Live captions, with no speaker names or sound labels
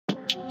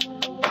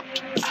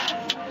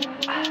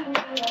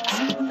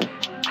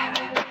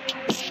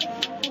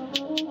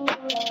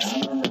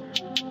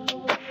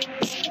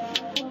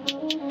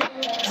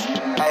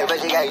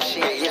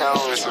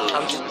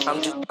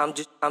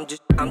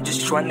I'm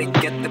just trying to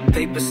get the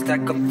paper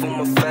stack up for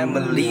my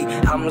family.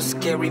 I'm a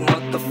scary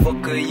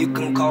motherfucker, you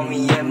can call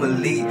me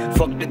Emily.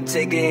 Fuck the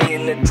Tigger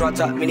in the drop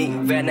top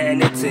minivan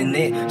and it's in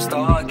it.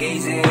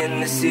 Stargazing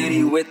in the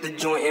city with the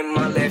joint in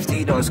my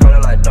lefty. Don't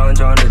scarlett like Don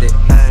John did it.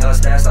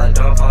 Lost stats like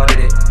Don Paul did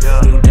it.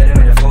 New denim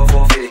in the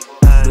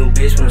 4450. New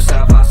bitch from the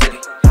southpart city.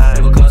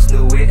 Never cost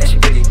new wit and she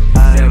pretty.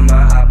 Never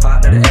mind, I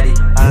partner the Eddie.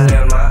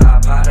 Never mind, I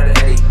partner the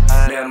Eddie.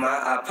 Never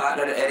mind, I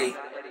partner the Eddie.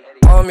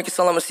 Make it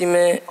sound like a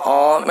semen.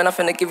 Man, I'm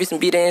finna give you some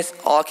beatings.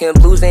 Can't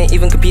blues ain't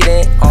even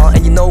competing.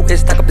 And you know it's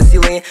stuck up the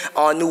ceiling.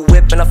 New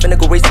whip and I'm finna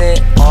go racing.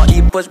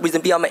 Eat puss,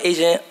 reason be I'm an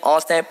Asian.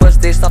 Stank puss,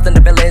 they soft in the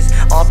bellends.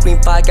 Queen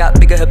pie got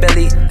bigger her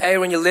belly. Hey,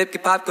 when your lip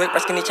get pop quick,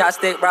 right skinny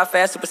chopstick, ride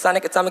fast,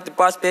 supersonic, atomic, the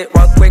bar spit.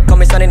 Run quick, call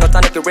me Sonny, no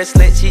tonic, your wrist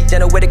slit. She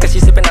gentle with it cause she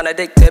sipping on a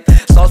dick tip.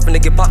 Sauce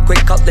finna get pop quick,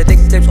 cutlet dick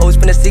tips. Always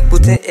finna seek,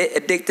 tinted,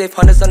 it addictive.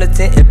 Hundreds on the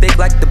tint, it big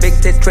like the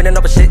big tits. Training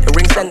up a shit, it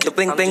rings and the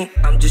bling bling.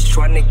 I'm just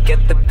trying to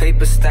get the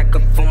paper stack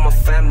up for my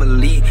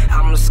family.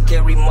 I'm a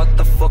scary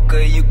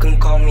motherfucker, you can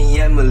call me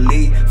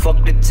Emily.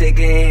 Fuck the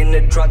Tigger in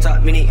the drop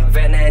top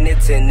minivan and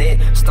it's in it.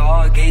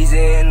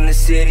 Stargazing in the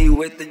city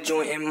with the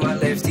joint in my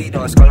lefty.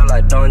 Don't scarlett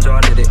like Don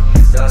John did it.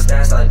 Lost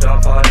stats like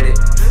Don Paul did it.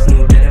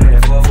 New denim in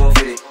the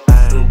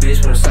 4450. New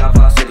bitch from the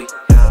southpart city.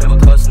 Never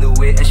cost new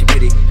wit and she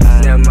pretty.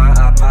 Never mind,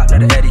 I partner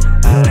the Eddie.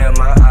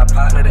 Never mind, I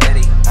partner the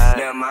Eddie.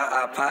 Never mind,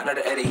 I partner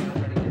the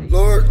Eddie.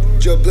 Lord,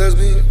 just bless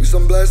me with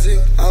some blessing,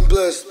 I'm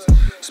blessed.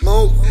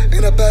 Smoke,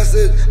 and I pass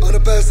it, on the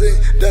passing,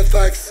 that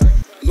facts.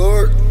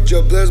 Lord,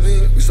 just bless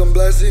me with some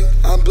blessing,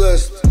 I'm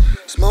blessed.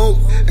 Smoke,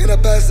 and I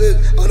pass it,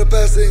 on the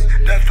passing,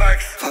 that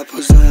facts.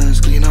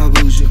 5% clean out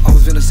bougie,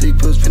 always finna seek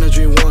puss, finna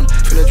dream one,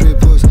 finna dream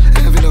puss,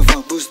 and finna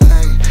fuck puss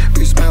Stank.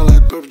 We smell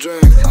like purple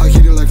drink, I'll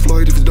hit it like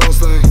Floyd if you don't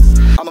slang.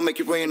 I'ma make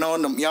it rain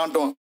on them, y'all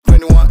don't.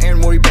 21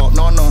 ain't worry about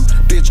none.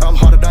 Bitch, I'm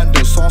harder than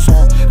this song.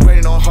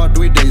 Raining on hard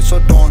 3 days, so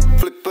don't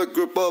flip a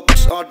grip up,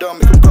 bitch, all done.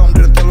 Make them come,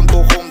 then tell them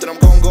go home, then I'm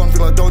gone.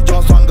 Feel like Dow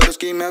Jones, son, got a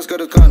ski mask,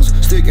 got a guns.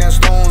 Stick and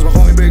stones, my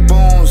homie break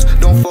bones.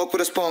 Don't fuck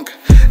with a spunk.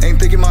 Ain't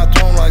taking my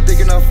throne, like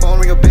taking a phone,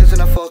 ring a bitch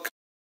and I fuck.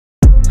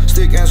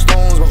 Stick and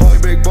stones, my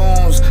homie break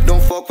bones.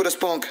 Don't fuck with a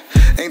spunk.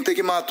 Ain't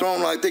taking my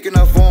throne, like taking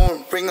a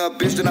phone, ring a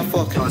bitch then I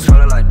fuck. Don't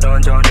scarlett like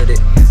Don John did it.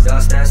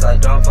 Lost stats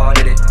like Don Paul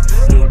did it.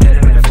 New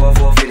denim in the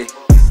 4450.